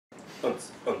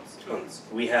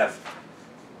We have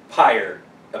Pyre,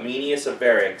 Ameinias of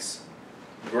Verrix,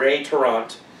 Grey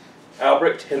Tarrant,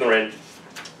 Albrecht Hitheren,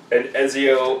 and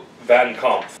Ezio Van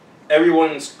Kampf.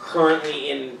 Everyone's currently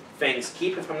in Fang's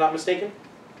Keep, if I'm not mistaken?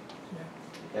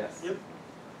 Yeah. Yes. Yep.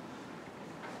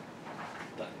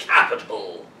 The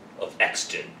capital of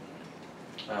Esktan.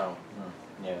 Oh,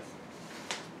 yes.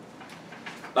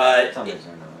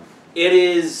 It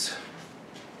is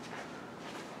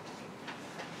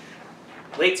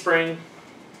late spring.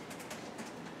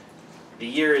 The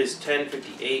year is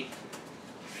 1058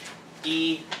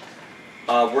 E.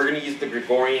 We're going to use the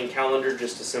Gregorian calendar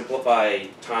just to simplify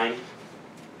time.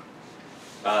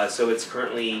 So it's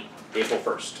currently April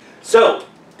 1st. So,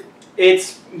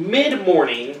 it's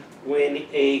mid-morning when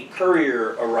a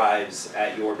courier arrives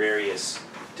at your various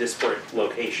disparate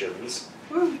locations.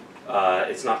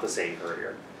 It's not the same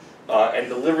courier. And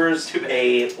delivers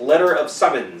a letter of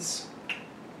summons.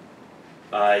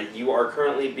 You are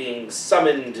currently being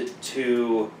summoned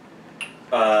to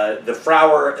the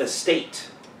Fraur estate.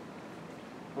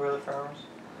 Where are the Fraurs?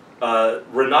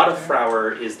 Renata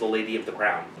Fraur is the Lady of the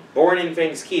Crown. Born in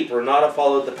Fang's Keep, Renata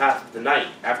followed the path of the night.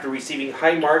 After receiving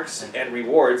high marks and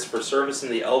rewards for service in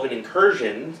the Elven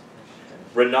incursion,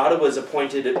 Renata was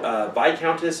appointed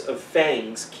Viscountess of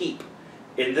Fang's Keep.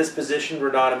 In this position,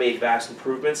 Renata made vast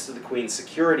improvements to the Queen's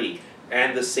security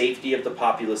and the safety of the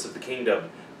populace of the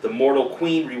kingdom. The mortal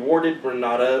Queen rewarded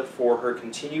Renata for her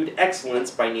continued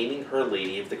excellence by naming her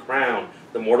Lady of the Crown,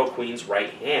 the mortal Queen's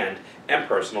right hand and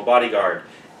personal bodyguard,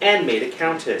 and made a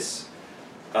countess.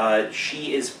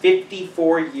 She is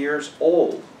 54 years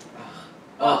old.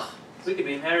 We could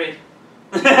be married.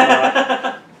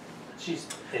 She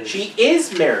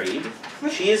is married.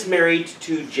 She is married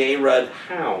to J. Rudd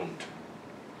Hound,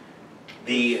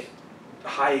 the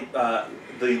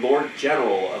the Lord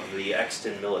General of the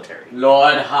Esktan military.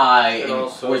 Lord High And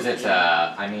also Inquisitor.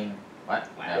 I mean, what?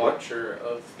 Watcher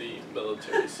of the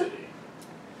military city.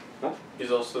 Huh?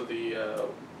 He's also the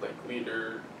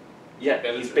leader. Yeah,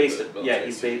 he's based.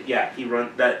 He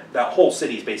runs that whole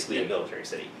city is basically a military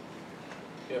city.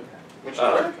 Yep. Which is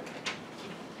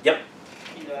Yep.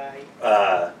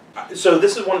 So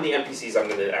this is one of the NPCs I'm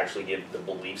going to actually give the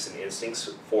beliefs and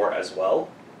instincts for as well.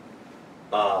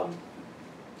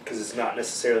 Because it's not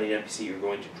necessarily an NPC you're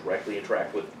going to directly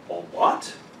interact with a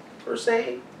lot, per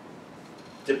se.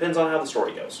 Depends on how the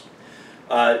story goes.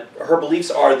 Her beliefs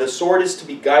are: the sword is to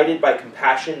be guided by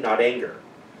compassion, not anger.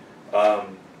 I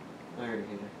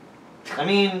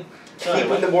mean,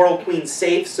 keeping the mortal queen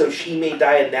safe so she may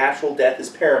die a natural death is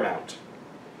paramount.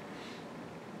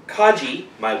 Kaji,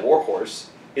 my warhorse,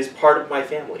 is part of my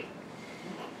family.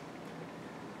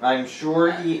 I'm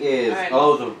sure he is.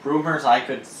 Oh, the rumors I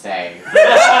could say.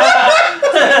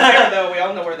 Though we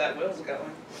all know where that will's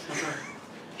going.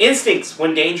 Instincts: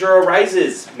 when danger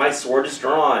arises, my sword is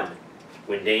drawn.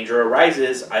 When danger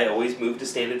arises, I always move to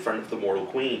stand in front of the mortal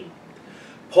queen.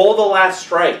 Pull the last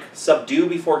strike. Subdue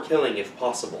before killing, if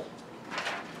possible.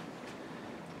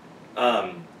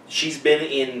 She's been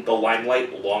in the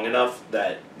limelight long enough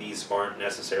that these aren't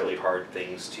necessarily hard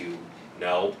things to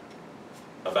know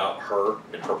about her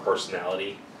and her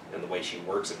personality and the way she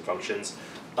works and functions.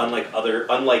 Unlike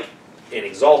in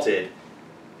Exalted,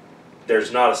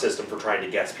 there's not a system for trying to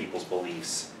guess people's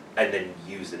beliefs and then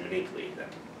use and manipulate them.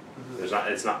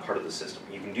 It's not part of the system.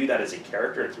 You can do that as a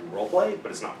character and through roleplay, but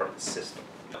it's not part of the system.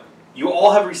 You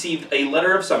all have received a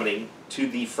letter of summoning to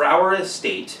the Fraur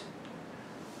estate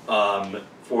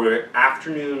for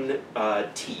afternoon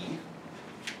tea.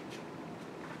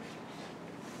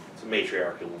 It's a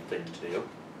matriarchal thing to do.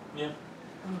 Yeah.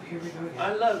 Oh, here we go again.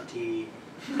 I love tea.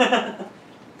 I'm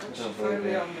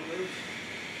finally on the roof.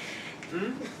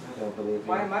 I don't believe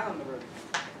Why am I on the roof?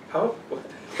 How?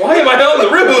 Why am I on the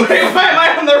roof? Why am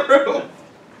I on the roof?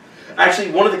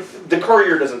 Actually, one of the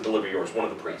courier doesn't deliver yours. One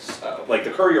of the priests. Like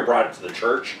the courier brought it to the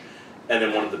church, and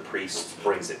then one of the priests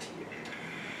brings it to you.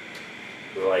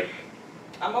 They're like,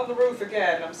 I'm on the roof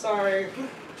again. I'm sorry.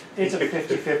 It's a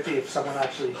 50-50 if someone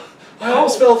actually... I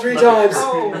almost fell 3 times.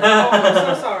 Oh,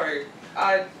 I'm so sorry.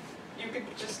 You could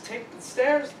just take the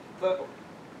stairs, but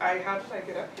how did I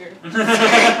get up here?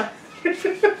 How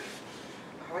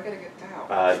am I gonna get down?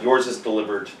 Yours is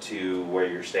delivered to where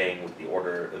you're staying with the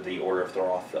Order of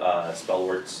Throth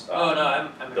Spellsword's Oh no,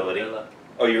 I'm ability. in Villa.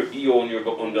 Oh, you own your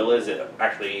own villa? Is it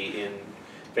actually in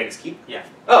Fang's Keep? Yeah.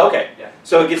 Oh, okay. Yeah.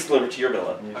 So it gets delivered to your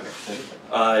villa.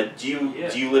 Okay. Do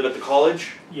you live at the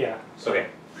college? Yeah. Okay.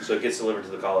 So it gets delivered to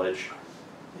the college.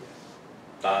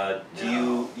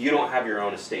 You don't have your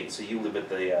own estate, so you live at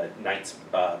the knight's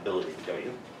ability, don't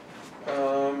you?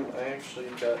 I actually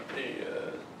got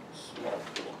a Small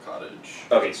little cottage.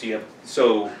 Okay,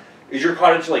 so is your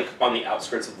cottage like on the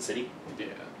outskirts of the city? Yeah.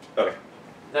 Okay.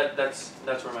 That's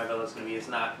where my villa's gonna be. It's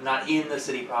not in the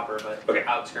city proper, but Okay.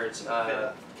 outskirts.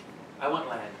 I want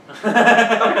land.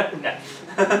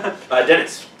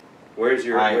 Dennis, where's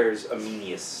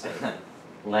Ameinias staying?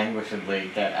 Languishedly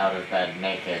get out of bed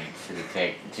naked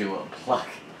to pluck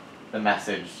the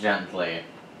message gently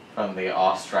from the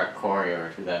awestruck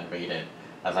courier who then read it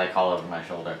as I call over my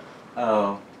shoulder.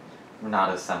 Oh,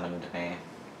 Renata summoned me.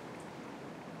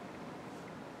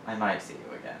 I might see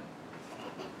you again.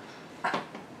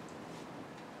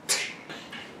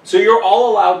 So you're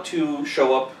all allowed to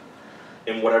show up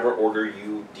in whatever order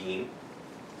you deem.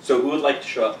 So who would like to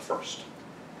show up first?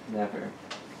 Never.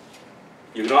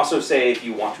 You can also say if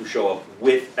you want to show up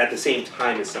at the same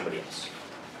time as somebody else.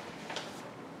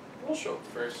 We'll show up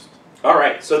first. All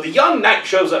right. So the young knight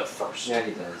shows up first. Yeah,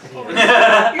 he does.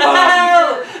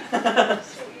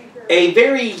 A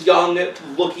very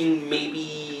young-looking,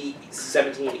 maybe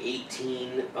 17,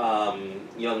 18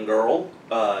 young girl,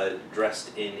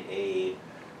 dressed in a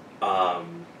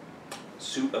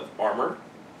suit of armor,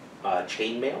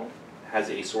 chainmail, has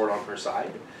a sword on her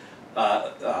side.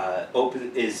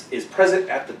 Is present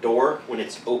at the door when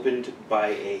it's opened by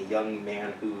a young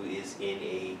man who is in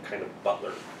a kind of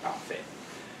butler outfit.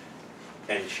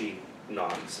 And she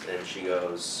nods and she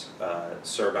goes,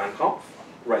 Sir Van Kampf,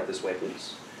 right this way,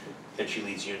 please. And she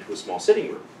leads you into a small sitting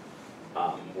room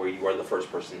where you are the first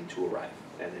person to arrive.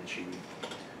 And then she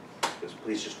goes,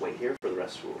 please just wait here for the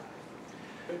rest to arrive.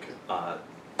 Okay.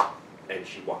 And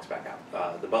she walks back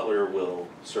out. The butler will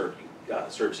serves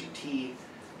you tea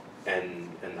and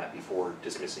that before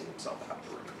dismissing himself out of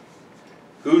the room.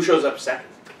 Who shows up second?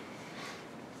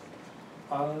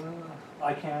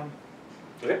 I can.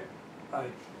 Okay. I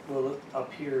will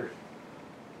appear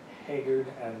haggard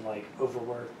and like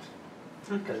overworked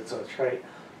because it's a trait,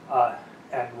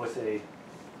 and with a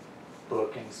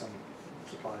book and some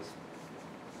supplies.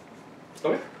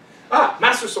 Okay.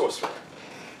 Master Sorcerer.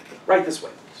 Right this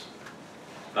way,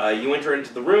 please. You enter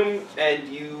into the room and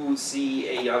you see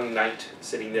a young knight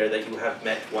sitting there that you have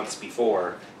met once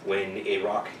before when a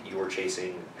rock you were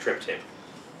chasing tripped him.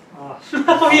 Oh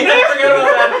yeah, I forgot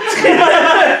about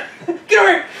that. Get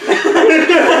over here!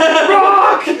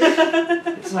 Rock!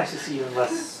 It's nice to see you in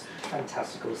less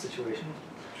fantastical situation.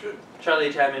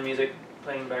 Charlie Chapman music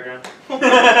playing in the background.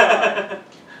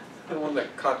 The one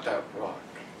that caught that rock.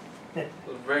 Yeah. It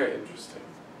was very interesting.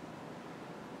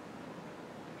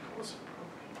 How was it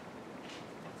probably?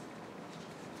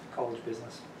 College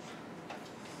business.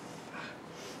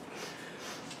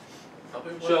 I'll be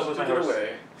Show up willing with to my get horse. away.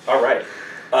 All right.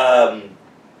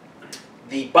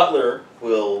 The butler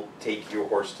will take your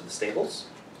horse to the stables,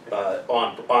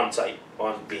 on site,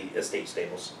 on the estate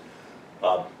stables.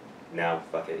 Now,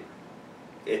 fuck it.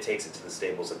 It takes it to the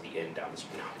stables at the inn down the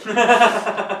street.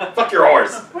 No. Fuck your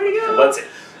horse. Where'd he go? Lets it.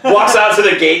 Walks out to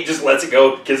the gate, just lets it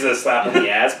go, gives it a slap on the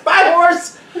ass. Bye,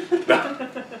 horse! No.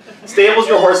 Stables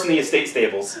your horse in the estate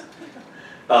stables.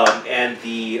 And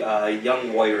the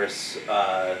young warrioress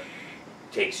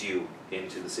takes you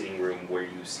into the sitting room where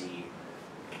you see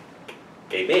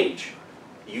a mage.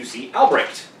 You see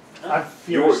Albrecht. I'm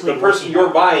You're furiously the person working you're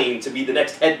on- vying to be the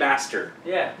next headmaster.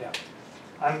 Yeah.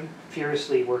 I'm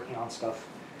furiously working on stuff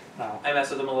now. I messed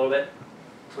with him a little bit.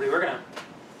 So what are you working on?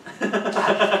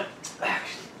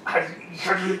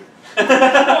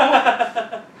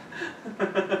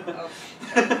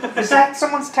 Is that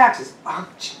someone's taxes? Oh,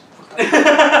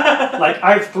 like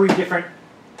I have 3 different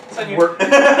work.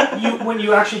 When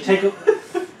you actually take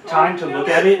time to look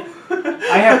at it,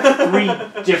 I have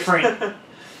 3 different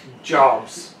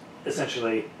jobs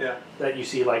essentially. Yeah. That you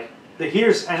see like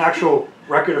here's an actual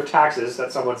record of taxes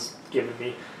that someone's given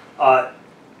me, not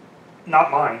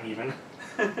mine even.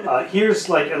 Here's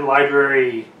like a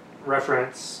library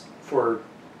reference for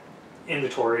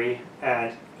inventory,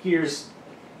 and here's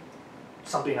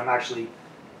something I'm actually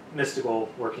mystical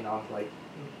working on, like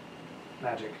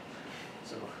magic.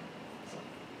 So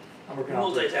I'm working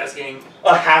on Multitasking.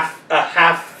 A half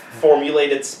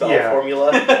formulated spell Yeah.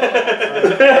 formula.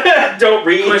 Don't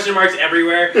read. Question marks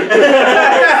everywhere.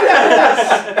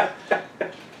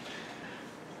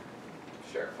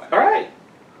 Sure. All right.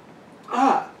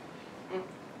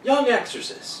 Young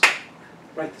exorcist.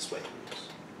 Right this way, please.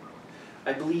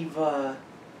 I believe the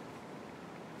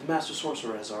Master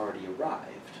Sorcerer has already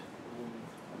arrived.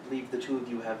 I believe the two of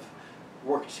you have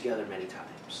worked together many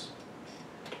times.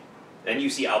 And you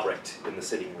see Albrecht in the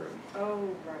sitting room,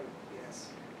 Oh, right, yes.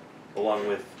 along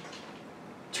with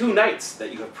 2 knights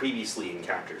that you have previously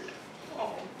encountered.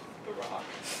 Oh, the rock.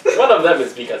 One of them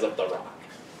is because of the rock.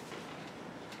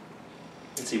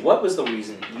 Let's see, what was the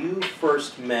reason you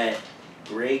first met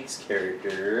Greg's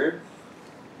character?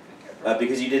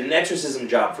 Because you did an exorcism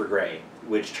job for Greg,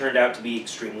 which turned out to be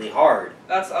extremely hard.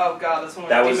 That's, oh god, that's when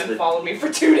That the was demon the- followed me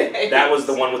for 2 days. That was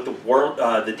the one with the worm,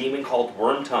 the demon called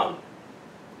Worm Tongue.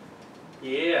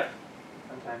 Yeah.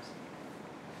 Sometimes.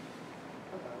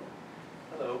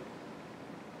 Hello.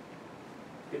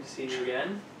 Good to see you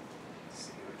again.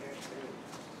 See you again, too.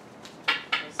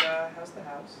 How's the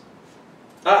house?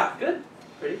 Ah, Good.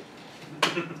 Pretty.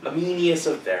 Ameinias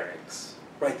of Verrix.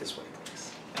 Right this way,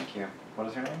 please. Thank you. What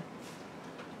is her name?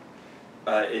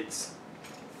 It's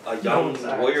a young one's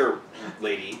asked. lawyer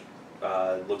lady.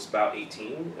 Looks about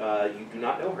 18. You do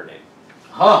not know her name.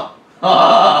 Huh.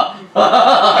 I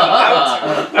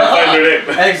find her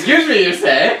name. Excuse me, you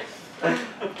say?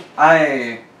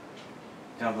 I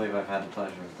don't believe I've had the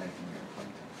pleasure of making your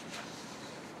acquaintance.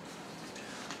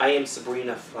 I am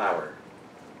Sabrina Fraur.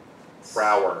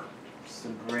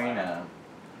 Sabrina.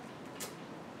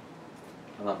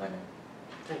 I love that name.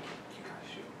 Thank you.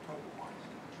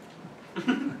 You guys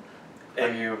should. Are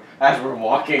you, as we're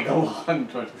walking along,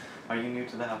 are you new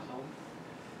to the household?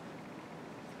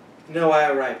 No, I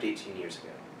arrived 18 years ago.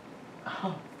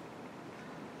 Oh.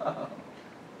 Oh.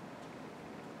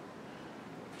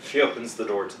 She opens the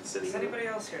door to the city. Is anybody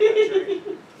else here?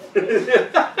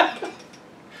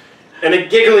 And a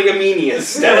giggling Ameinias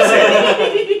steps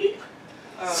in.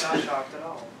 Oh, not shocked at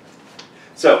all.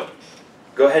 So,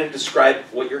 go ahead and describe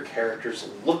what your characters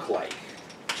look like.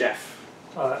 Jeff.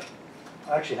 I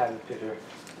actually have a picture.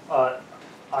 I'm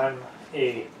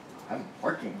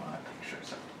working on a picture,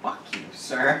 so fuck you,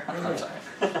 sir. I'm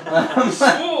sorry.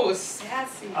 So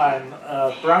sassy. I'm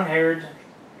brown-haired,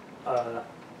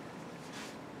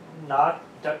 not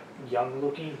young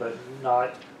looking, but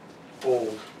not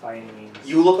old by any means.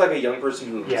 You look like a young person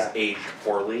who's Yeah. aged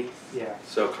poorly, Yeah,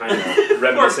 so kind of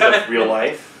reminiscent of real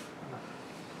life.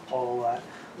 all that.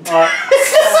 Oh,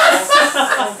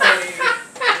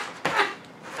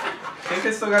 I think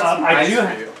I still got some I ice do-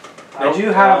 for you. I do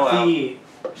have the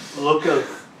look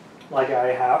of like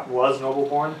I was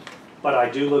noble-born, but I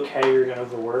do look haggard and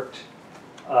overworked.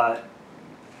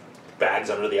 Bags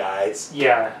under the eyes.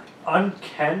 Yeah,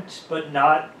 unkempt, but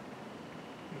not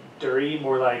dirty.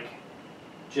 More like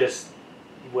just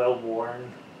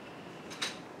well-worn.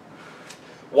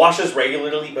 Washes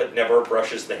regularly, but never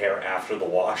brushes the hair after the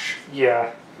wash.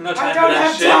 Yeah. No I time don't for that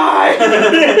have shit. time!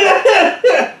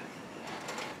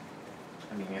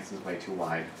 I mean, this is way too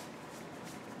wide.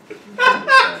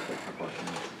 Proportions,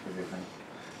 everything.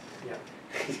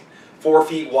 4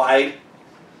 feet wide,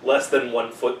 less than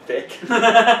 1 foot thick.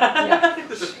 Yeah.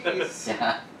 Jeez.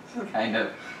 Yeah, kind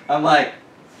of. I'm like,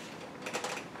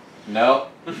 nope,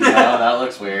 no, that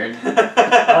looks weird.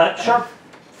 Sharp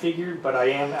figure, but I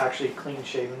am actually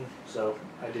clean-shaven, so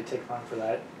I did take time for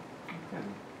that.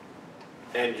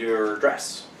 And your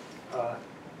dress.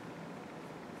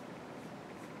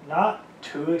 Not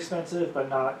too expensive, but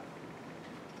not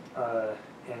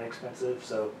inexpensive.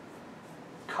 So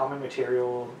common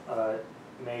material,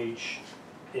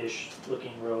 mage-ish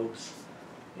looking robes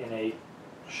in a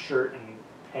shirt and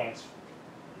pants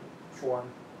form.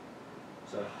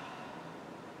 So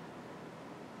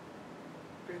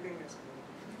Breathing is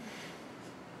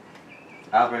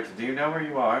Albrecht, do you know where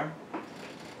you are?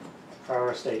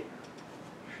 Fraur Estate.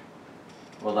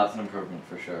 Well, that's an improvement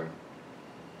for sure.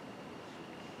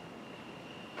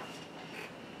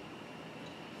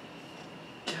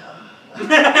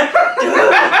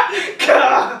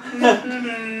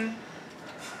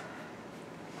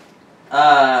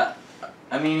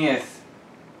 Ameinias,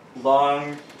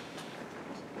 long,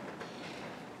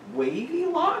 wavy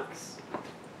locks?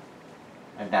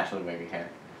 I have naturally wavy hair.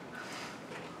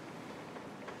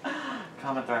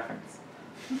 Common reference.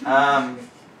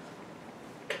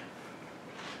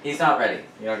 He's not ready.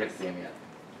 You don't get to see him yet.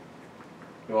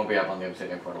 He won't be up on the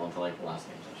Obsidian Portal until like the last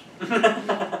game session.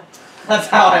 That's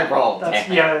how I roll. That's,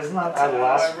 damn it. yeah, isn't that how the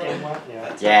last I roll. game went?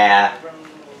 Yeah. Yeah.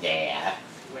 Yeah.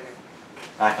 Winning.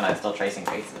 Back when I was still tracing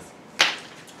faces.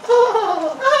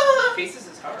 Faces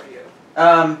is hard,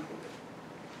 yo.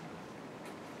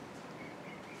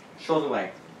 Shoulder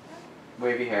length.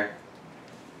 Wavy hair.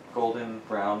 Golden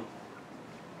brown.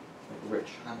 Like rich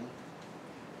honey.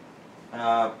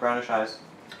 Brownish eyes.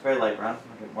 Very light brown.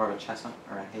 Like more of a chestnut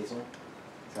or a hazel.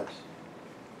 Except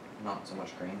not so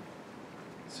much green.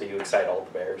 So you excite all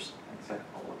the bears. Except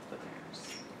all of the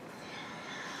bears.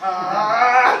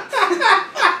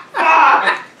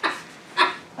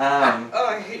 Oh,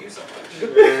 I hate you so much.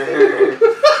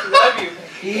 Love you.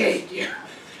 He hate you.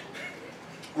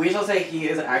 We shall say he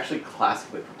is actually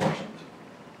classically proportioned.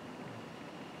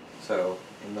 So,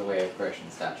 in the way of Grecian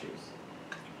statues.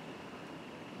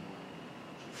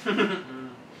 Sorry,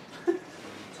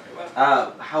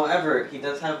 what? However, he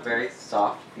does have very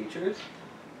soft features.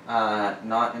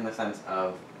 Not in the sense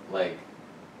of, like,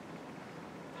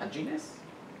 pudginess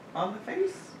on the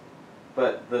face,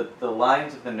 but the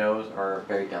lines of the nose are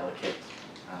very delicate.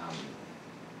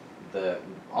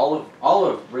 All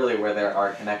of really where there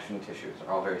are connection tissues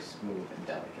are all very smooth and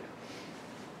delicate.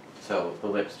 So the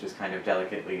lips just kind of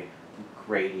delicately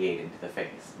gradiate into the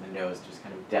face, and the nose just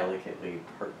kind of delicately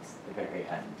perks at the very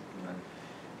end. And then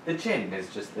the chin is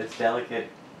just this delicate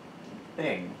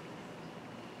thing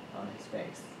on his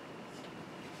face.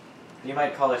 You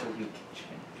might call it a weak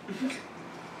chin.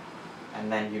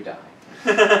 And then you die.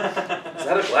 Is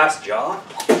that a glass jaw?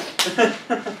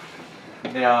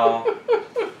 No.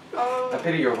 Oh. I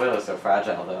pity your will is so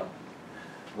fragile, though.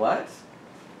 What?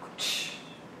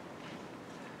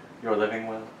 Your living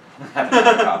will? Have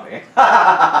another copy.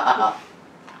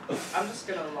 I'm just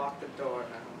gonna lock the door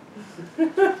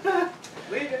now.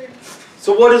 Leaving.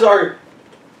 So what does our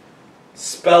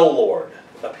spell lord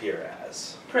appear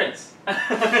as? Prince.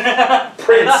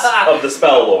 Prince of the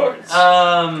spell lords.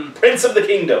 Prince of the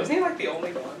kingdom. Isn't he like the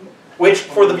only one? Which,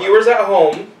 for the viewers at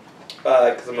home,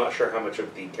 because I'm not sure how much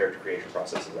of the character creation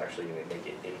process is actually going to make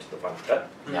it into the final cut.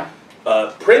 Yeah.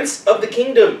 Prince of the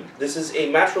kingdom. This is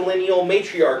a matrilineal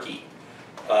matriarchy.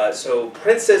 So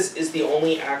princess is the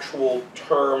only actual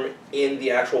term in the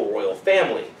actual royal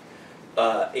family.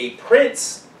 A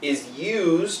prince is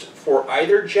used for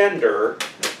either gender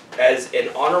as an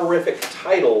honorific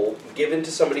title given to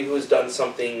somebody who has done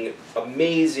something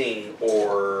amazing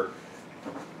or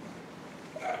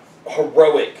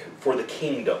heroic for the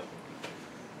kingdom.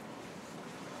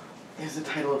 It's a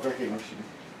title of recognition.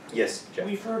 Yes, Jeff.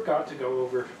 We forgot to go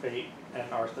over Fate and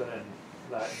Artha and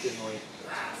that, didn't we?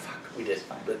 Fuck, we did.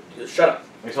 But, shut up.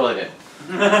 We totally did.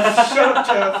 Shut up,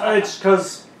 Jeff. It's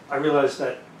because I realized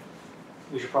that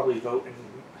we should probably vote and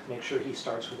make sure he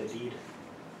starts with a deed.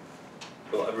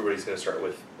 Well, everybody's going to start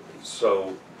with, so...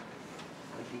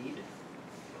 A deed?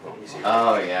 Let me see.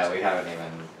 Oh yeah, we haven't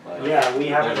even. Like, Yeah, we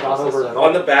haven't there's gone no over system. it at all.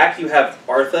 On the back, you have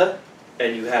Artha,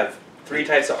 and you have 3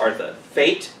 types of Artha.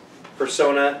 Fate,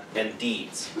 Persona, and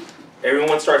Deeds.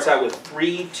 Everyone starts out with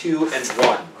 3, 2, and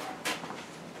 1.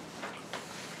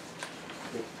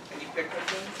 And you pick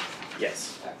which ones?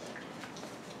 Yes.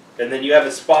 And then you have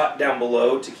a spot down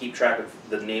below to keep track of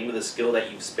the name of the skill that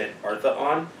you've spent Artha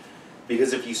on.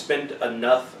 Because if you spend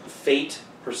enough Fate,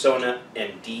 Persona,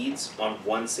 and Deeds on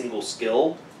one single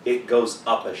skill, it goes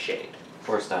up a shade.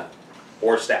 Or stat.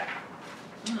 Or stat.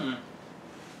 Hmm.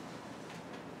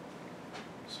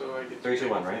 So I get 3, 2,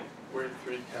 1, right? Where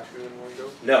 3, 2, and 1 go?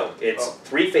 No, it's Oh.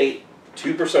 3 Fate,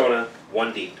 2 Persona,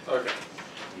 1 Deed. Okay.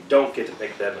 You don't get to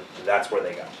pick them, that's where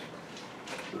they go.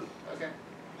 Okay.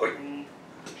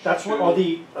 That's what all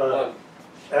the 1.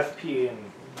 FP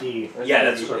and D. Yeah,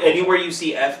 that's circles. anywhere you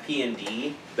see F, P, and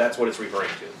D, that's what it's referring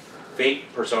to.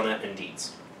 Fate, Persona, and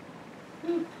Deeds.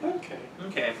 Okay.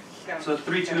 Okay. So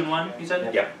 3, 2, and 1, you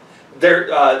said? Yeah.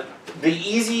 They're, the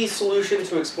easy solution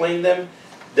to explain them,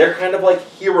 they're kind of like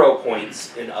hero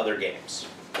points in other games.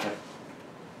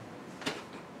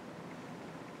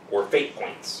 Or fate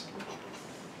points.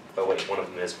 Oh wait, one of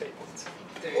them is fate points.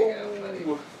 There you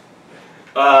go,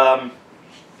 buddy.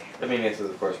 Ameinias is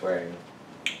of course wearing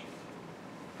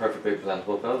perfectly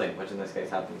presentable clothing, which in this case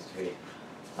happens to be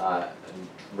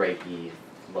drapey,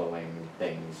 flowing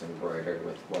things embroidered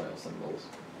with royal symbols.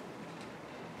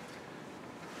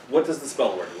 What does the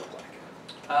spell word look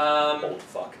like? Old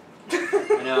fuck.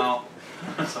 I know.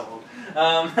 I'm so old.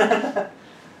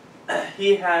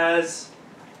 He has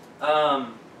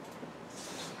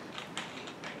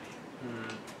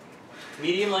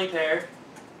medium length hair,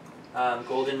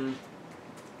 golden.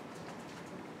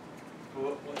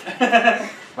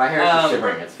 My hair is just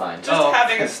shivering, it's fine. Just Oh.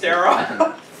 having a stare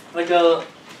off. Like a.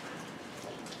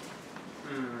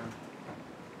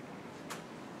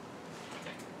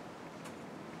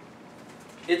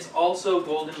 It's also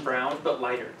golden brown, but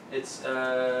lighter. It's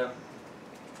more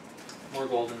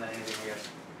golden than anything,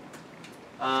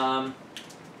 I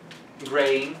guess.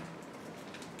 Graying,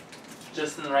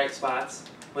 just in the right spots,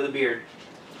 with a beard.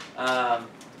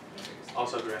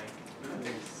 Also graying.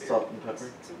 Salt and pepper.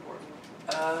 It's important.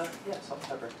 Yeah, salt and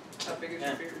pepper. How big is Yeah.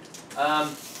 your beard?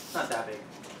 Not that big.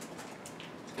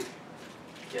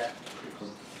 Yeah.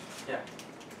 Yeah.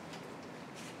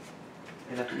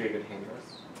 Enough to be a good hang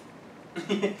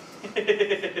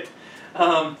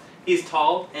He's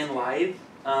tall and lithe.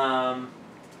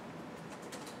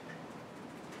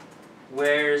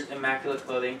 Wears immaculate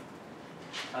clothing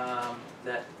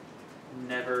that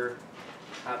never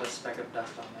have a speck of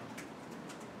dust on them.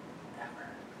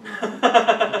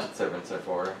 That's what servants are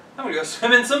for. I'm gonna go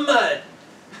swim in some mud.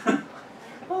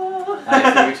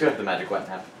 Nice, so you two have the magic wet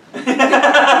now.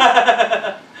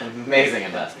 Amazing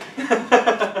investment.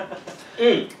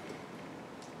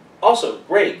 Also,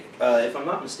 Greg, if I'm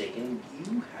not mistaken,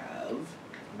 you have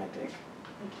My dick.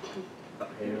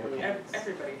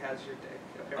 Everybody has your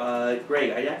dick.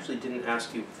 Greg, I actually didn't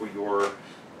ask you for your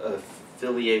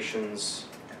affiliations.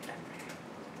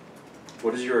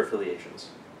 What is your affiliations?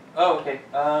 Oh, okay.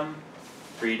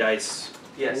 3 dice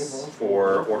Yes.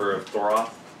 for Order of Thoroth.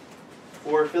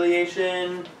 For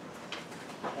affiliation.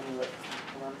 Hold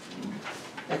on.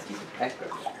 Let's keep it.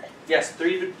 Yes,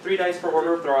 three dice for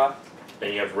Order of Thoroth.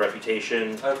 Then you have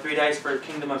Reputation. 3 dice for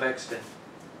Kingdom of Esktan.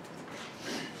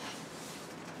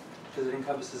 Because it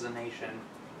encompasses a nation.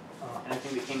 And I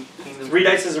think the kingdom. 3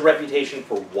 dice is a Reputation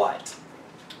for what?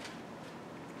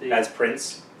 The- As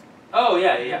Prince? Oh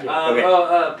yeah.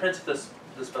 Okay. Prince of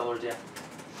the Spellsword, yeah.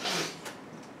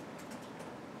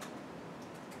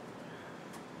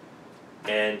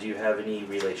 And do you have any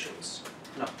relations?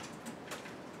 No.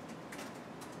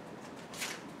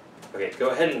 Okay, go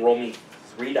ahead and roll me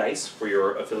 3 dice for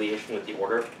your affiliation with the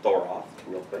Order of Thoroth,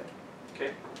 real quick.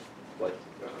 Okay. What?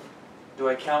 Do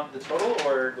I count the total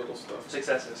or Little stuff.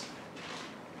 successes?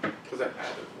 Because I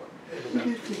added one.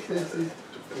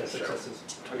 Yeah, successes.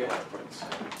 Okay. 5 points.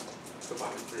 The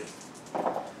bottom 3.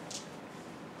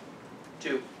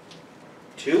 2.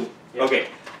 2? Yeah. Okay.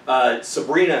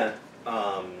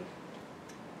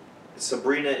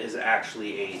 Sabrina is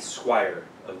actually a squire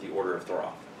of the Order of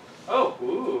Thoroth. Oh,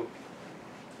 ooh.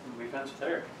 We friends with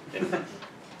her.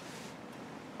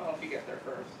 Well, if you get there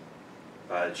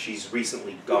first. She's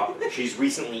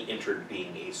recently entered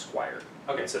being a squire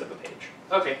Okay. instead of a page.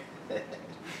 Okay.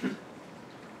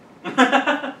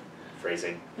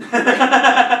 Phrasing.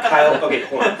 Kyle, okay,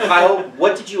 hold on. Kyle,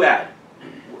 what did you add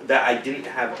that I didn't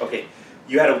have? Okay,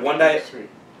 you had a 1 die. 3.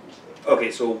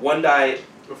 Okay, so 1 die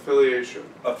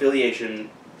affiliation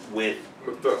with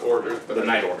With the order. the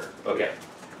Night Order. Okay,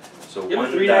 so You have a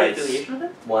 1 3 die dice. affiliation with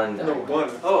it? One die. No, 1.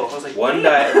 Oh, I was like, 1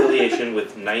 die affiliation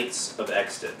with Knights of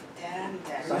Exton. Damn,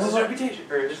 This is reputation.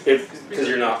 Or just Because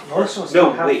you're not. Norseals No,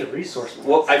 don't have wait. the resource.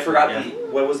 Well, I forgot Yeah.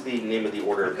 what was the name of the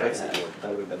Order of Okay, Knights that you were? that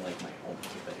would have been like my only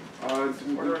thing.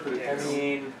 Didn't we put it I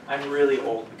mean, I'm really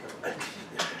old because of that.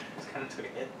 Just kind of took a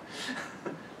hit.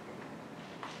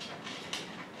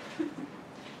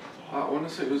 I want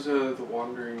to say it was the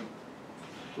Wandering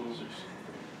Fools or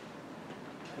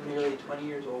I'm nearly 20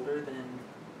 years older than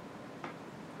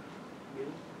you.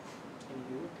 And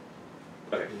you.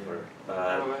 Okay.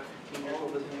 Oh, 15 years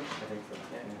older than you. I think so.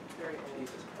 Yeah. Very old.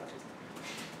 Jesus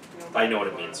Christ. I know what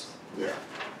it means. Yeah.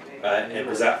 And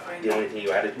was that the only thing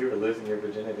you added? You were losing your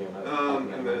virginity when I was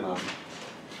and talking then- to my mom.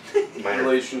 Minor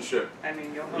relationship. I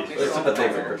mean, you'll It's help It's yourself. but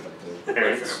things are over. perfect.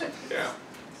 parents. Yeah.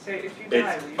 Say if you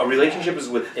die, It's, will you a relationship is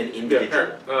with an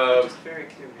individual. Just very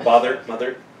cute. Father,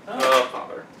 mother,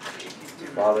 Father. If you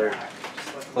do Father. die,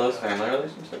 just let me Close know. family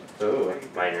relationship? Ooh,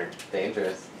 minor.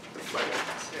 dangerous.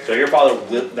 So your father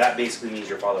will. That basically means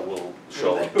your father will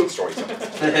show up and story something. I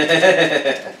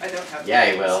don't have. Yeah,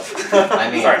 he will.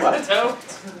 I mean, Sorry. what?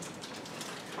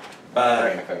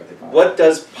 What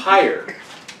does Pyre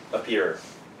appear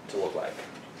to look like?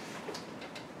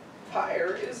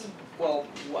 Pyre is, well,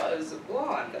 was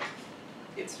blonde.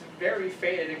 It's very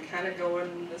faded and kind of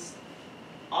going this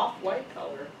off-white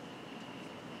color,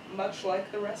 much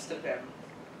like the rest of him.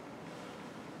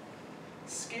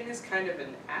 Skin is kind of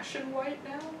an ashen white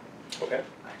now. Okay.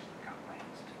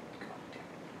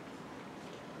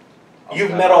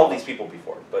 You've met all these people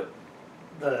before, but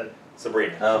The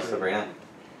Sabrina. Oh, Sabrina.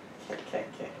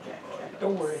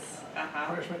 don't worry. Uh-huh.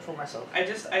 Punishment for myself. I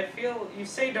feel, you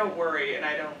say don't worry and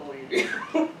I don't believe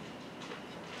you.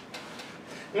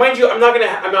 Mind you, I'm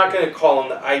not gonna call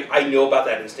him. I know about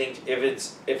that instinct. If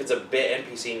it's a bit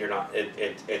NPC and you're not,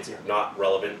 it's not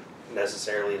relevant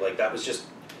necessarily. Like that was just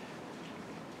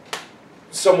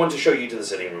someone to show you to the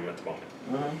sitting room at the moment.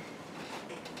 Mm-hmm.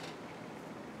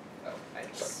 Oh,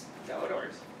 no, it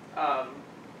works.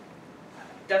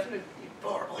 Definitely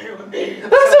horrible human being. I'm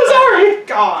so sorry.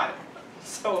 God.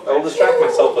 So I will distract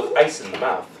myself with ice in the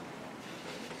mouth.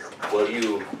 Will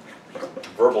you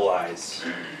verbalize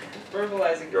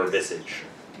verbalizing your is visage?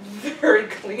 very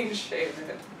clean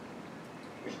shaven.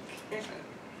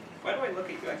 Why do I look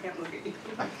at you? I can't look at you.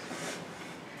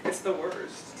 It's the worst.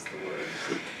 It's the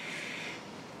worst.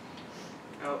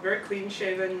 Oh, very clean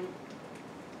shaven.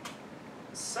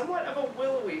 Somewhat of a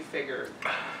willowy figure.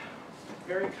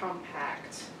 Very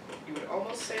compact. You would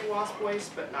almost say wasp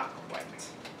waist, but not quite.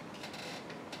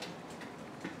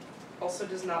 Also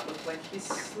does not look like he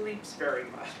sleeps very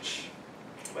much.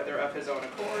 Whether of his own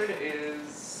accord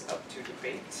is up to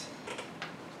debate.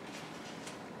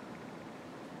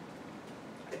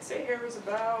 I'd say hair is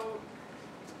about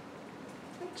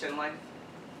chin length.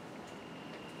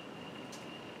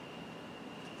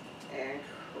 And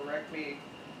correct me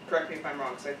if I'm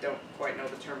wrong, because I don't quite know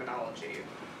the terminology.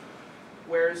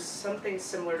 Wears something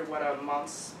similar to what a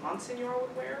Monsignor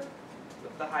would wear,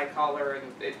 with the high collar,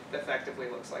 and it effectively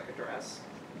looks like a dress.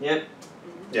 Yep.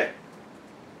 Mm-hmm. Yeah.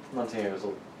 Monsignor is,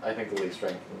 I think, the least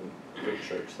ranked in the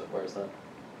church that wears that.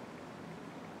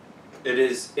 It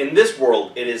is, in this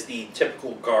world, it is the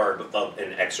typical garb of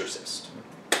an exorcist.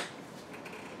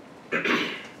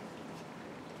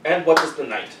 And what does the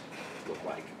knight look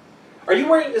like? Are you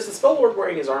wearing, is the Spellsword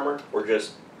wearing his armor, or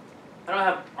just... I don't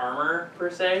have armor,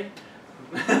 per se.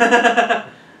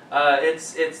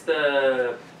 It's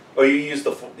the... Oh, you use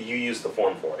the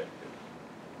form for it?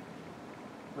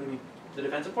 What do you mean? The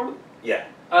defensive form? Yeah.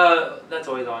 That's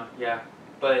always on, yeah.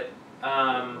 But,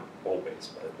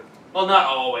 Always, but... well, not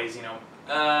always, you know.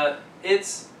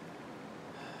 It's...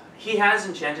 He has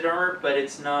enchanted armor, but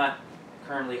it's not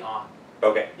currently on.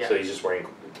 Okay, Yeah. so he's just wearing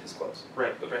his clothes.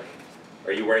 Right, Okay. right.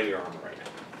 Are you wearing your armor right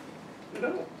now?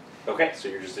 No. Okay, so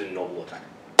you're just in normal attire.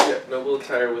 Yeah, noble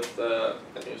attire with a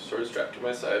new sword strapped to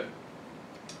my side.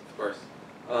 Of course.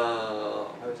 I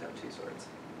always have 2 swords.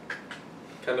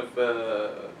 Kind of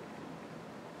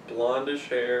blondish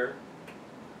hair.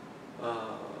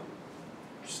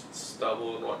 Just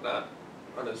stubble and whatnot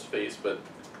on his face, but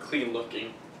clean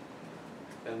looking.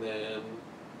 And then,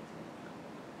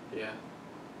 yeah.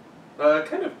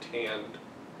 Kind of tanned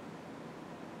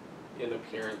in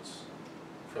appearance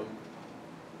from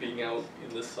being out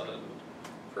in the sun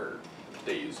for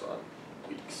days on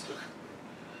weeks.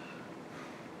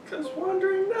 'Cause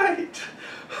wandering night.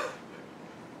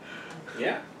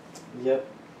 Yeah. Yep.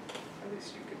 At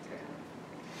least you could tan.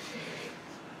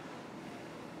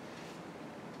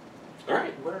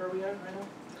 Alright. Where are we at right now?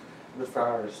 The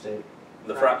Fraur estate.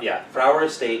 The Fraur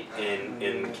estate in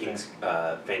Okay. King's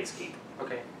Fang's Keep.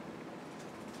 Okay.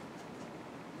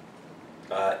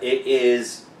 It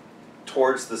is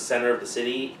towards the center of the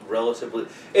city, relatively.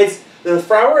 It's the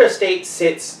Fraur estate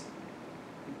sits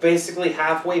basically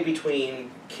halfway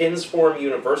between Kinsform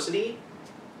University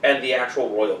and the actual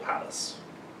royal palace.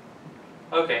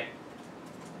 Okay.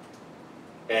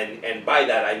 And by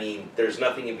that I mean there's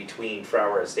nothing in between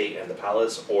Fraur estate and the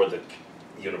palace or the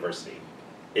university.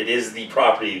 It is the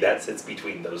property that sits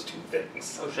between those two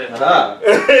things. Oh shit. Aha!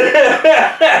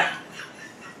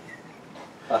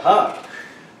 Aha!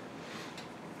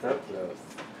 So close.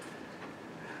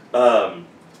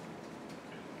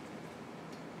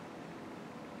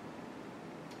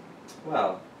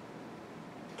 Well,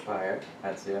 Pyre,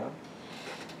 Ezio,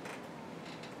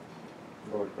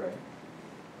 Lord Grey.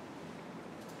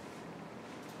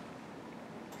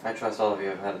 I trust all of you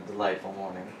have had a delightful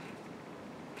morning.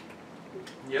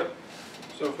 Yep.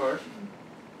 So far,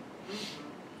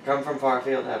 Come from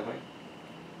Farfield, have we?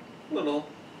 little.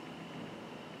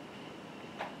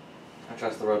 I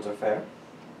trust the roads are fair.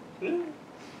 Yeah.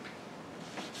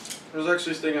 I was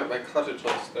actually staying at my cottage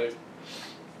last night,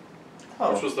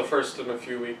 which was the first in a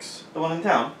few weeks. The one in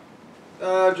town?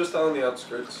 Just on the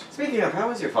outskirts. Speaking of, how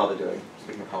is your father doing?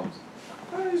 Speaking of homes.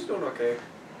 He's doing okay.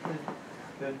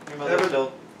 Good. Your mother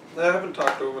still... I haven't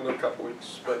talked to him in a couple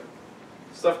weeks, but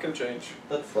stuff can change.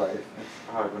 That's life. It's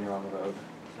hard when you're on the road,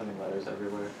 sending letters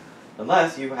everywhere.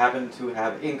 Unless you happen to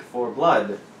have ink for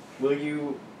blood. Will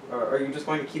you... Or are you just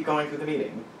going to keep going through the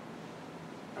meeting?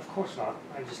 Of course not.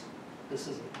 This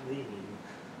isn't the meeting.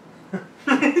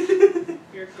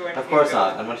 You're going Of course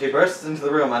not. And when she bursts into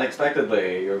the room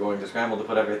unexpectedly, you're going to scramble to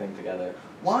put everything together.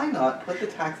 Why not put the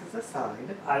taxes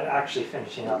aside? I'm actually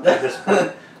finishing up at this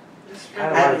point.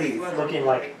 Kind At of least. like looking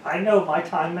like, I know my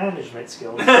time management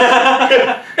skills.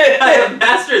 I have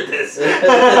mastered this.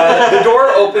 The door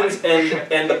opens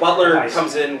and the butler Nice.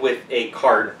 comes in with a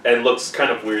cart and looks kind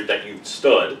of weird that you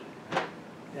stood.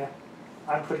 Yeah,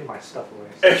 I'm putting my stuff away.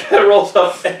 And kind of rolls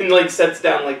up and like sets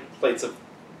down like plates of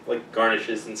like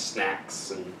garnishes and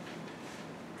snacks and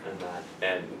that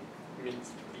and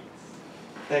Means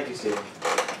Thank you, Stephen.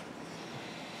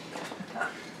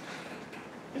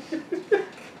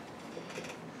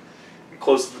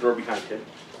 closes the door behind him.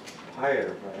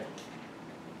 Pyre, right?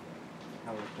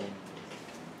 How are things?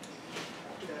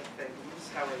 Good things.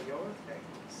 How are your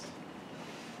things?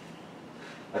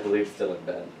 I believe still in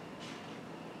bed.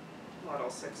 Not all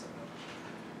 6 of them.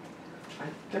 I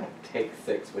don't take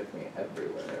 6 with me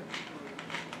everywhere.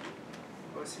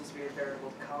 Oh, it seems to be a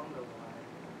veritable Congo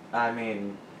line. I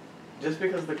mean, just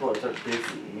because the clothes are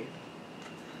busy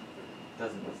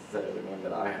doesn't necessarily mean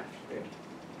that I have to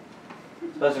be.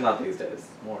 Especially not these days.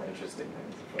 More interesting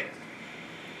things, of course.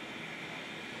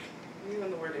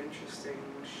 Even the word interesting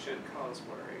should cause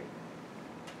worry.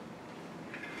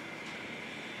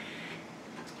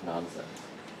 Nonsense.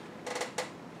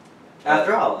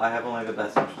 After all, I have only the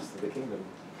best interests of the kingdom.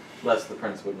 Lest the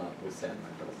prince would not withstand my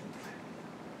presence.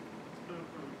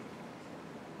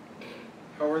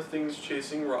 How are things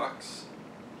chasing rocks?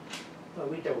 Well,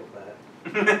 we dealt with that.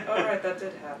 Oh right, that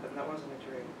did happen. That wasn't a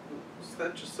dream. Was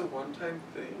that just a one-time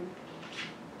thing?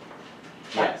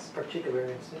 Yes. That particular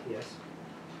incident, yes.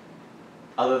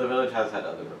 Although the village has had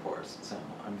other reports, so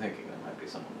I'm thinking there might be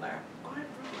someone there.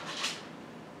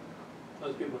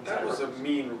 Those people That was a inside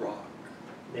mean rock.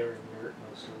 They were inert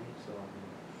mostly, so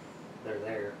they're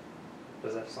there.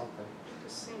 Does that something? It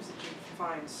just seems that you'd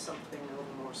find something a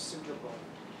little more suitable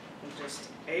than just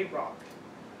a rock.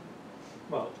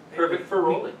 Well, perfect for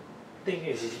rolling. Thing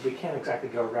is we can't exactly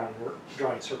go around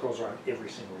drawing circles around every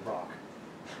single rock.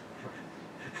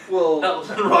 Well,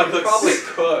 That rock looks probably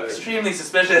could. extremely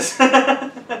suspicious.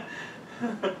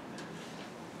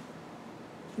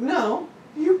 No,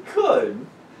 you could.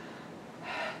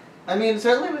 I mean,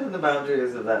 certainly within the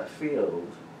boundaries of that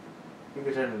field, you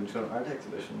could turn it into an art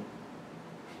exhibition.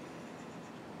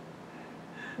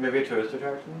 Maybe a tourist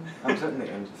attraction? I'm certainly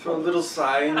into Throw little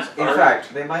signs. In art.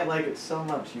 fact, they might like it so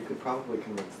much you could probably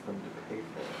convince them to pay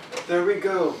for it. There we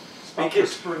go. Make it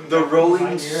Spring the down Rolling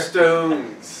behind here.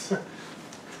 Stones.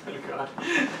 Oh god.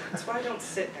 That's why I don't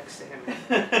sit next to him.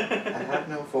 I have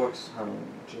no forked tongue,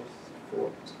 just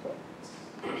forked thoughts.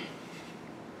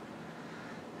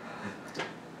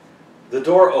 The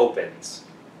door opens,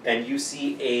 and you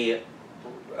see a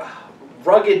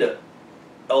rugged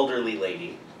elderly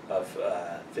lady of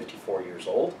 54 years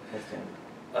old.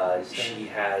 She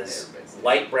has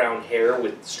light brown hair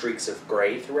with streaks of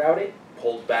gray throughout it,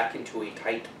 pulled back into a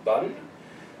tight bun.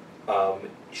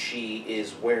 She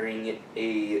is wearing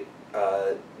a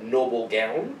noble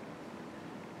gown,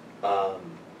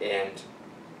 and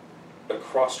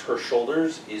across her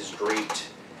shoulders is draped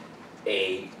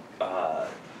a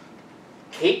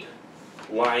cape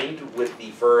lined with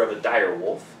the fur of a dire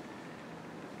wolf,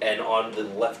 and on the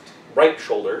right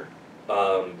shoulder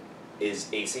is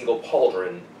a single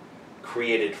pauldron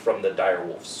created from the dire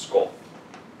wolf's skull.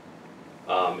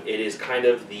 It is kind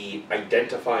of the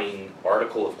identifying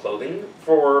article of clothing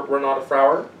for Renata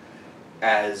Fraur,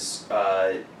 as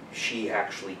she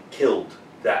actually killed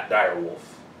that dire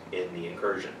wolf in the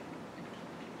incursion.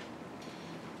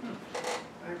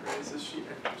 I raise as she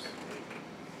enters.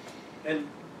 And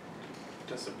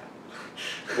doesn't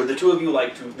matter. Would the two of you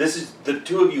like to? This is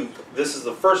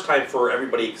the first time for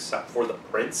everybody except for the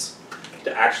prince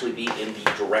to actually be in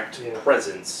the direct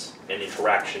presence and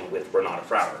interaction with Renata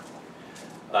Fraur.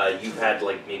 You've had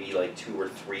maybe 2 or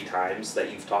 3 times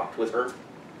that you've talked with her,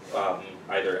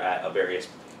 either at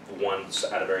once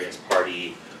at a various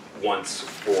party, once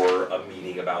for a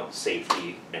meeting about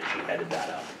safety, and she headed that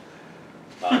up.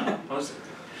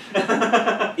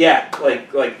 Yeah,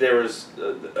 like there was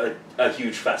a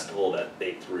huge festival that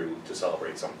they threw to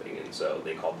celebrate something, and so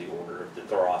they called the Order of the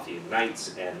Thorathian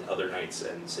Knights and other knights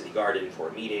and City Guard in for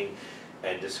a meeting,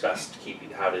 and discussed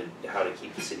how to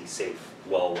keep the city safe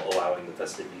while allowing the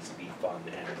festivities to be fun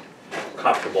and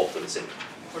comfortable for the city.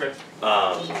 Okay.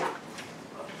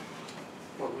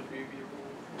 What would we be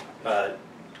rolling?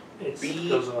 It's B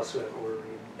those of us who have order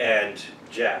reading. and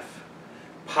Jeff,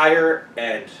 Pyre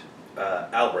and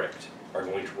Albrecht are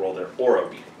going to roll their aura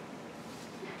reading.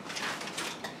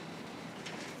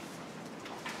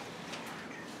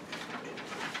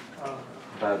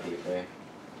 About deeply.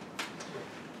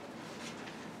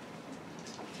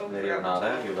 Maybe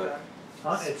Renata, you look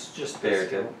It's just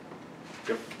spirited.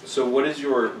 Yep. So what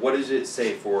does it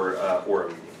say for aura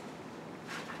reading?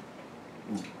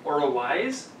 Aura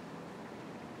wise?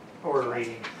 order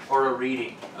reading. Aura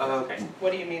reading. Oh, okay.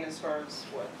 What do you mean as far as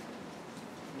what?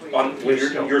 On when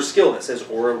your skill, it says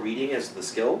aura reading as the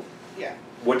skill. Yeah.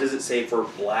 What does it say for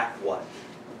black what?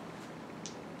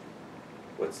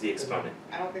 What's the exponent?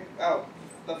 I don't think. Oh,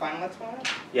 the final exponent.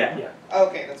 Yeah. Yeah.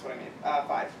 Okay, that's what I mean.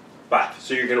 5. 5.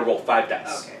 So you're gonna roll 5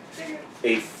 dice. Okay. Dang it.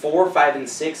 A 4, 5, and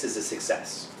 6 is a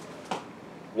success.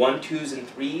 1, 2s, and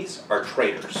 3s are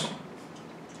traitors.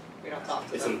 We don't talk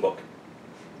to It's them. in the book.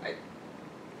 I-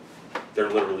 They're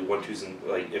literally 1, 2s, and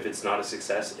if it's not a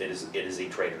success, it is a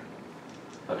traitor.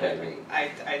 Okay.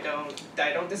 I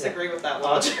don't disagree with that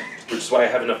logic. Which is why I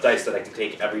have enough dice that I can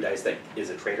take every dice that is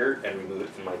a traitor and remove it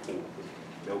from my pool.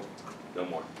 Nope, no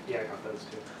more. Yeah, I got those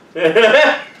too.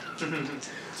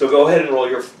 So go ahead and roll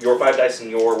your 5 dice, and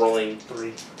you're rolling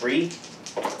 3. 3.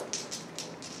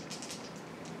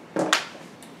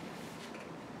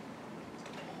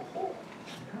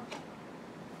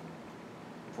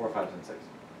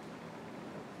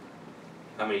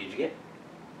 How many did you get?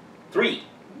 3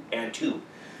 and 2.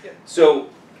 Yep. So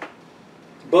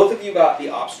both of you got the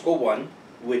obstacle 1,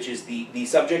 which is the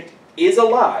subject is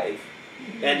alive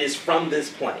and is from this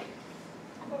plane.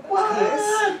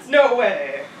 What? No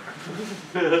way.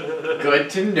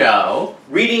 Good to know.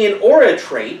 Reading an aura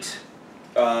trait,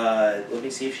 let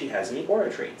me see if she has any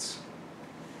aura traits,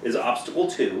 is obstacle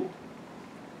 2.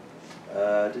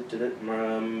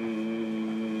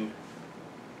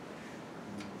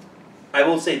 I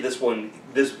will say this one,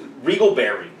 this regal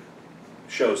bearing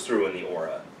shows through in the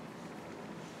aura.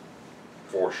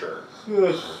 For sure.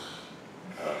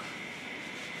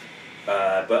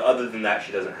 But other than that,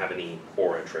 she doesn't have any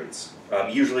aura traits.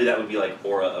 Usually that would be like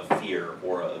aura of fear,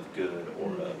 aura of good,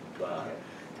 aura of...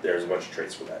 there's a bunch of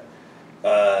traits for that.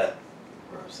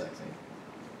 Aura of sexy.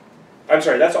 I'm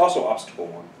sorry, that's also obstacle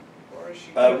 1. Or is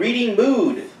she Reading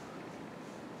mood.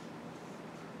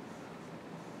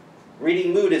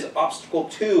 Reading mood is obstacle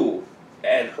 2,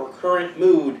 and her current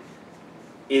mood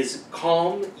is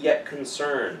calm yet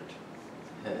concerned.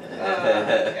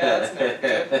 yeah, that's never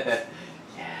good.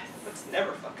 Yes. That's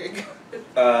never fucking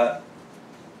good.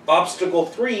 Obstacle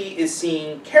 3 is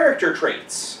seeing character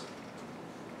traits,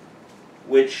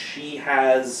 which she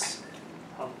has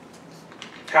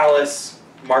callous,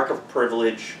 mark of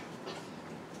privilege,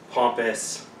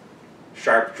 pompous,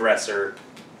 sharp dresser.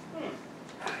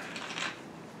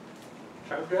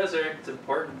 Sharp dresser, it's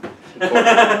important.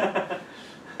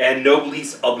 And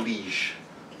noblesse oblige.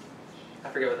 I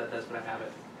forget what that does, but I have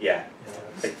it. Yeah. Yeah,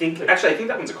 I think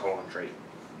that one's a colon trait.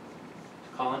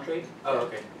 Colin trait? Oh,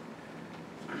 okay.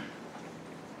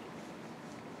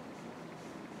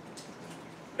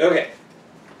 Okay.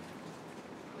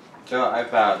 So I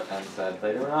bowed and said,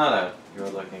 Lady Renata, you're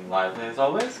looking lively as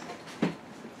always.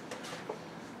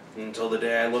 Until the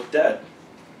day I look dead.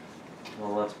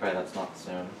 Well, let's pray that's not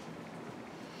soon.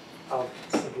 I'll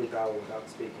simply bow without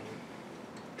speaking.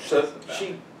 So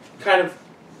she kind of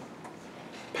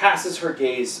passes her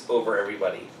gaze over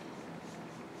everybody.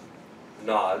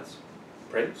 Nods.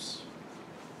 Prince,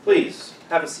 please,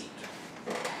 have a seat.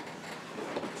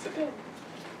 Sit down.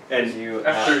 And you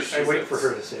After she I wait sits. for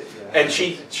her to sit. Yeah. and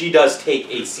she does take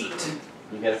a seat.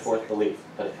 you get a 4th belief,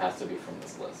 but it has to be from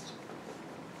this list.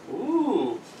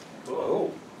 Ooh.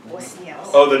 Oh.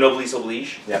 Oh, The noblesse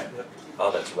oblige? Yep.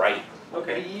 Oh, that's right.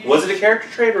 Okay. Was it a character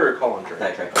trait or a colon trait?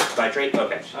 That trait. By trait?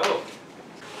 Okay.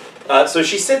 Oh. So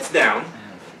she sits down,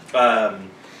 and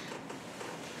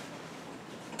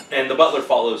the butler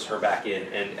follows her back in,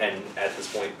 and at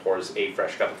this point pours a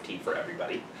fresh cup of tea for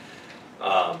everybody.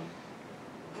 And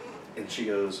she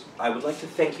goes, I would like to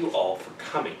thank you all for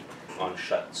coming on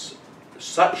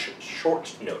such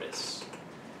short notice.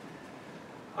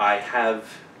 I have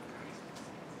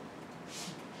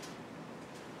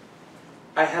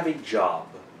a job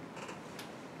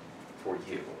for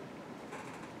you.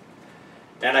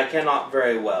 And I cannot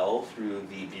very well, through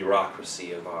the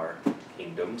bureaucracy of our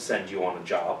kingdom, send you on a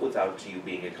job without you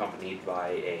being accompanied by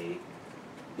a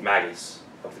magus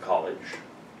of the college.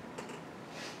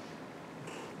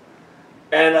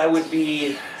 And I would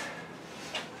be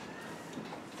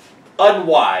I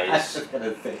unwise. was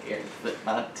gonna say here's the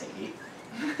not tea.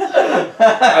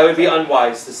 I would be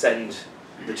unwise to send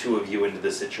the two of you into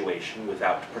this situation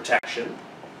without protection.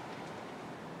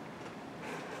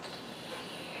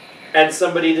 And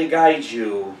somebody to guide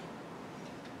you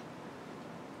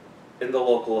in the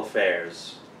local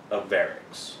affairs of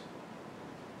Verrix.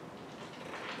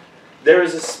 There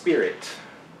is a spirit,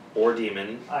 or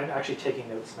demon, I'm actually taking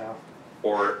notes now.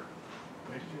 or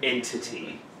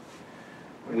entity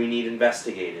we need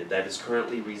investigated that is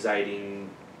currently residing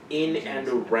in and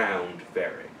around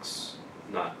Verrix.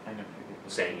 Not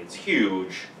saying it's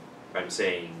huge, I'm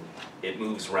saying it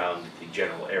moves around the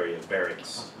general area of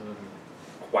Verrix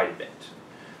quite a bit.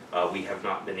 We have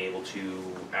not been able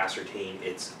to ascertain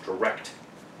its direct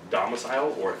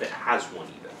domicile, or if it has one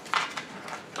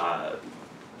even.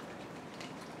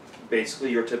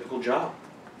 Basically your typical job.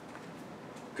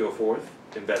 Go forth,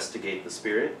 investigate the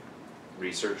spirit,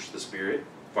 research the spirit,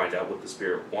 find out what the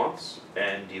spirit wants,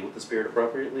 and deal with the spirit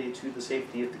appropriately to the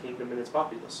safety of the kingdom and its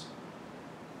populace.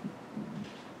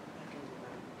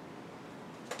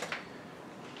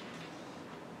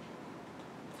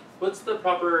 What's the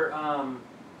proper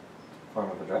Form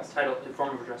of address?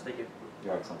 form of address? Thank you.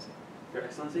 Your Excellency. Your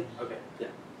Excellency? Okay. Yeah.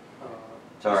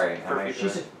 Sorry, For am I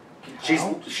future-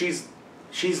 She's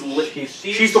She's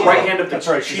the right hand of the That's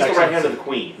right, she's she's the right hand of excellency. the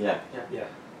queen. Yeah. Yeah.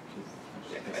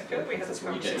 I feel like we had this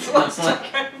Princess conversation last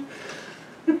time.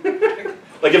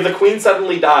 Like if the queen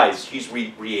suddenly dies, she's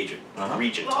reagent. Uh-huh.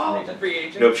 Regent. Oh, Regent.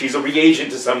 reagent. Nope, she's a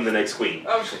reagent to summon the next queen.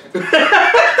 Oh shit.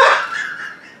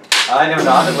 I do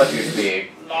not let you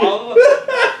speak. Lol.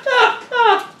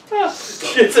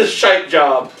 It's a shite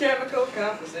job. Chemical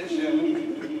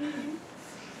composition.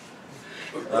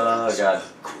 Oh god.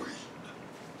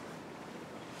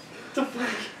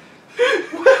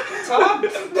 Tom.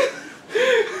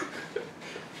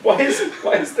 Why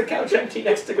is the couch empty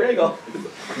next to Gregor?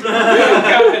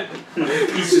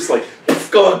 He's just like, it's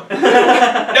gone.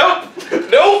 Nope.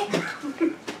 Nope.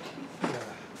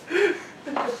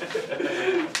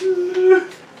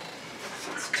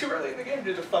 It's too early in the game to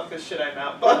do the fuck this shit I'm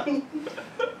out button.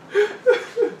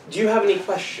 Do you have any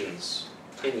questions,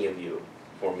 any of you,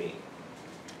 for me?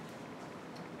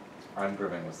 I'm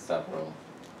brewing with several.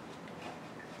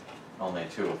 Only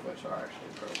 2 of which are actually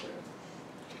appropriate.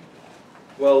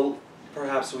 Well,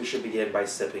 perhaps we should begin by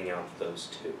sipping out those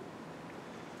 2.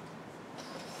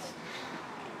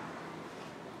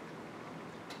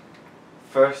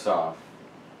 First off,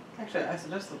 actually, I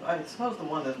suppose the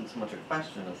one isn't so much a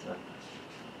question as a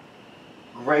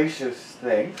gracious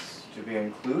thanks to be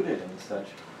included in such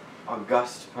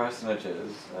august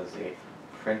personages as a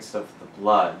Prince of the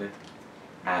Blood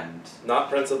and... Not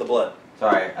Prince of the Blood.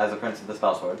 Sorry, as a Prince of the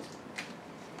Spellsword.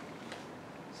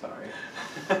 Sorry.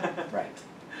 Right.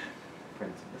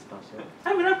 Prince of the Spellsword.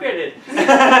 I've been upgraded.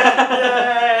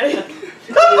 Yay!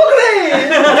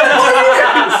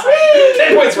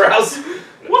 10 points for House.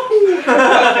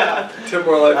 Woohoo! Tim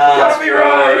more life. Gotta be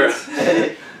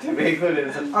right. To be included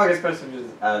in such august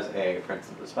personages as a Prince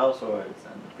of the Spellswords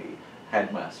and the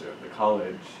Headmaster of the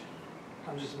College.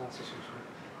 I'm just a master sorcerer.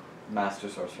 Master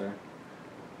Sorcerer.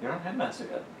 You're not Headmaster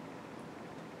yet.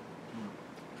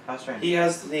 How strange. He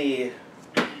has the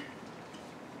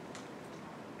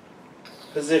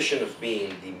position of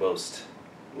being the most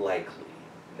likely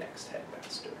next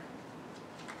headmaster.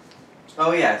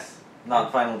 Oh yes,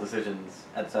 not final decisions,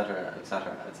 etc.,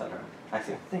 etc., etc. I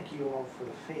see. Thank you all for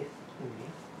the faith in me.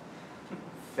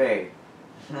 Faye.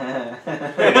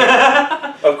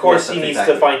 Of course, Yes, he needs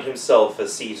exactly. to find himself a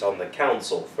seat on the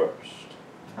council first.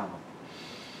 Oh.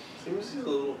 Seems he's a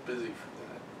little busy for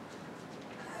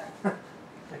that.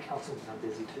 The council's not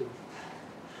busy too.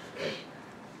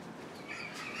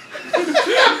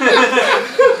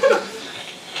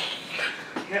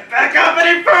 Can't back up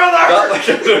any further! Not like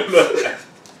I don't know that.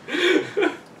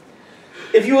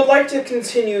 If you would like to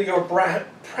continue your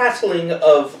prattling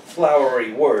of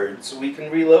flowery words, we can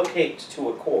relocate to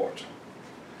a court.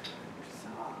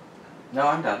 No,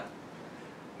 I'm done.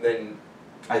 Then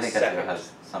I the think Ezio second.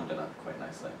 has summed it up quite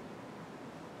nicely.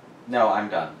 No, I'm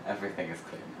done. Everything is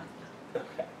clear now.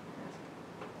 Okay.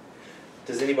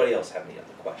 Does anybody else have any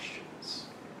other questions?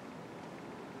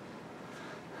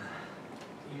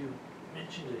 You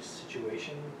mentioned a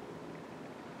situation.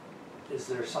 Is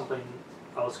there something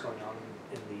else going on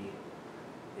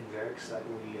in Verrix that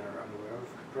we are unaware of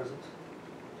at present,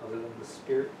 other than the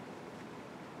spirit?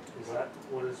 Is that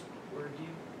what is worried you?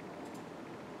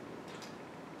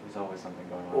 There's always something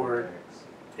going on. Or- with Verrix.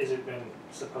 Is it been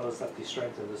supposed that the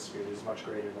strength of the spirit is much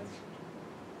greater than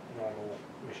normal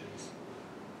missions?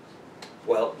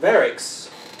 Well, Verrix,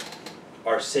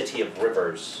 our city of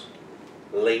rivers,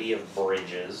 lady of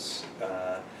bridges,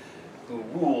 who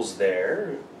rules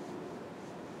there,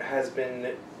 has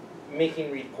been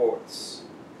making reports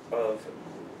of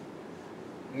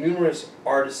numerous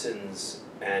artisans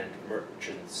and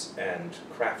merchants and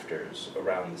crafters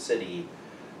around the city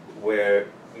where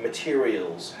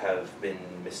materials have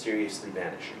been mysteriously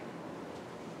vanishing.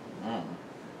 Mm.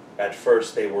 At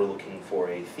first they were looking for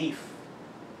a thief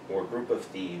or group of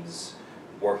thieves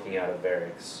working out of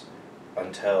Verrix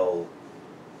until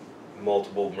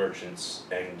multiple merchants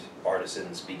and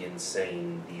artisans begin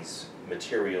saying these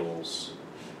materials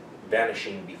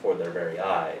vanishing before their very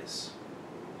eyes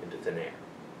into thin air.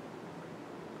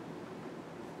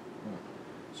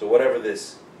 So whatever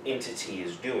this entity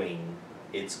is doing,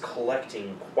 it's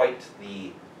collecting quite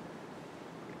the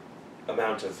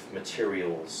amount of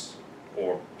materials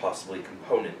or possibly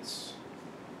components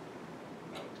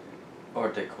Or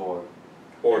decor.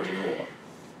 or decor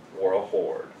or a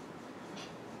hoard.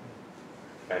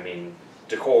 I mean,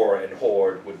 decor and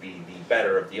hoard would be the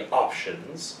better of the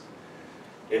options.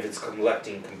 If it's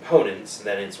collecting components,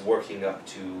 then it's working up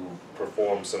to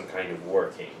perform some kind of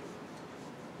working.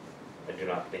 I do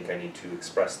not think I need to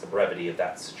express the brevity of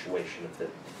that situation if it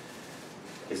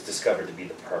is discovered to be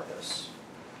the purpose.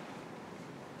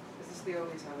 Is this the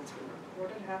only time it's been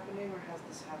reported happening, or has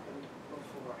this happened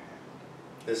beforehand?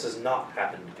 This has not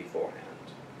happened beforehand.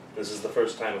 This is the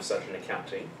first time of such an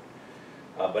accounting,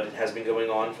 but it has been going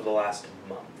on for the last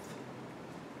month.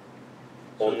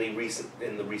 Only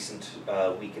in the recent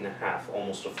week and a half,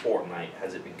 almost a fortnight,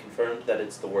 has it been confirmed that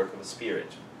it's the work of a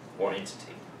spirit or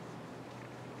entity.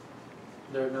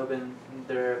 There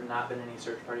have not been any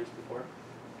search parties before,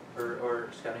 or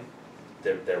scouting.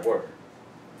 There were.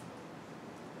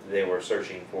 They were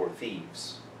searching for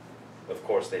thieves. Of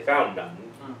course, they found none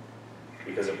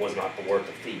because it was not the work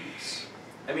of thieves.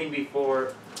 I mean,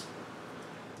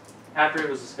 after it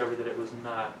was discovered that it was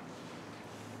not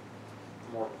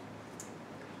mortal.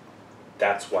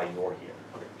 That's why you're here.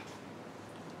 Okay.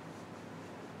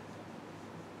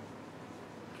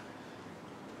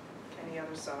 Any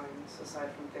other signs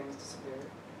aside from things disappearing?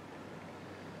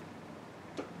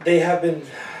 They have been,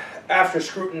 after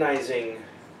scrutinizing,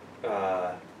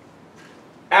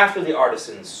 after the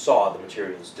artisans saw the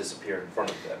materials disappear in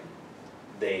front of them,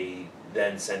 they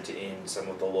then sent in some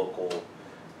of the local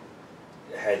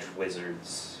hedge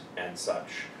wizards and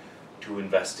such to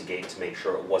investigate to make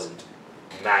sure it wasn't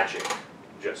magic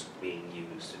just being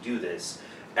used to do this,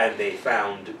 and they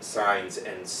found signs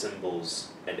and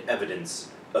symbols and evidence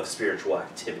of spiritual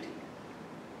activity.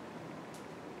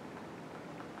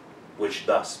 Which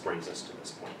thus brings us to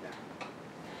this point now.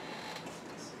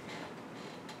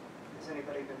 Has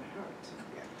anybody been hurt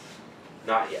yet?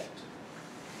 Not yet.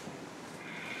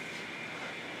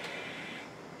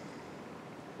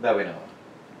 That we know of.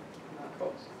 Not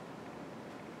Close.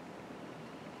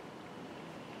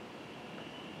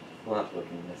 We'll have to look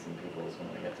into missing peoples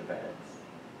when we get to beds.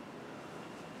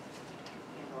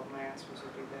 Well, my answers will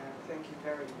be there. Thank you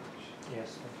very much.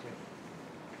 Yes, thank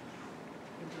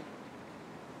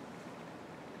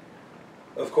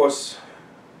you. Of course,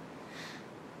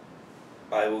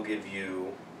 I will give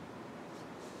you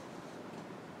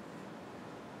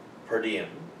per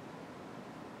diem.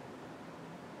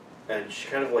 And she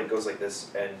kind of like goes like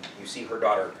this, and you see her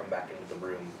daughter come back into the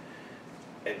room,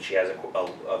 and she has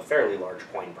a fairly large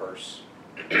coin purse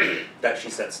that she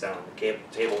sets down on the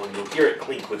table, and you'll hear it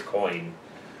clink with coin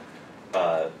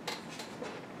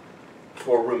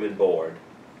for room and board.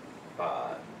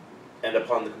 And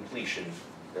upon the completion,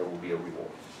 there will be a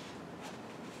reward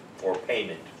or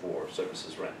payment for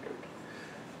services rendered.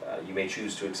 You may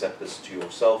choose to accept this to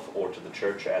yourself or to the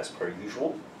church as per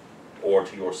usual, or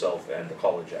to yourself and the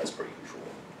college as per usual,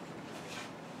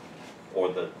 or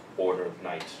the order of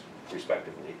night,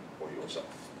 respectively, or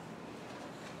yourself.